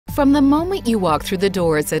From the moment you walk through the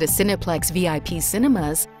doors at a Cineplex VIP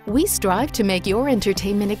Cinemas, we strive to make your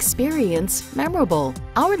entertainment experience memorable.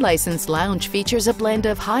 Our licensed lounge features a blend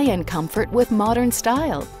of high-end comfort with modern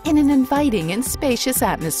style in an inviting and spacious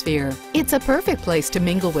atmosphere. It's a perfect place to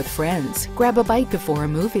mingle with friends, grab a bite before a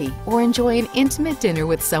movie, or enjoy an intimate dinner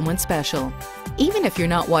with someone special. Even if you're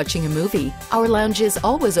not watching a movie, our lounge is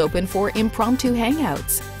always open for impromptu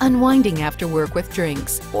hangouts, unwinding after work with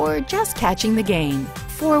drinks, or just catching the game.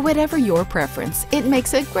 For whatever your preference, it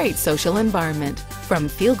makes a great social environment. From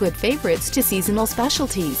feel-good favorites to seasonal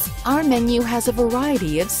specialties, our menu has a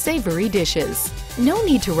variety of savory dishes. No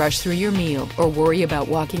need to rush through your meal or worry about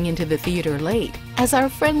walking into the theater late, as our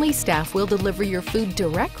friendly staff will deliver your food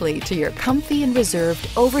directly to your comfy and reserved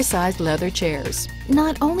oversized leather chairs.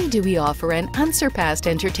 Not only do we offer an unsurpassed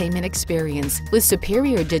entertainment experience with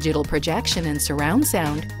superior digital projection and surround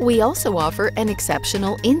sound, we also offer an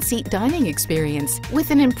exceptional in-seat dining experience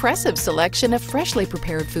with an impressive selection of freshly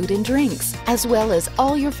prepared food and drinks, as well as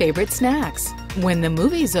all your favorite snacks. When the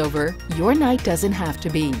movie's over, your night doesn't have to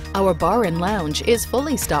be. Our bar and lounge is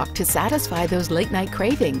fully stocked to satisfy those late-night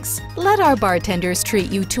cravings. Let our bartenders treat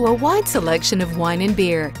you to a wide selection of wine and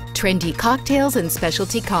beer, trendy cocktails and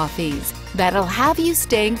specialty coffees that'll have you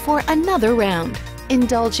staying for another round.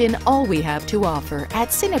 Indulge in all we have to offer at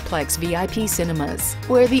Cineplex VIP Cinemas,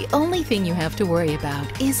 where the only thing you have to worry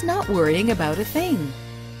about is not worrying about a thing.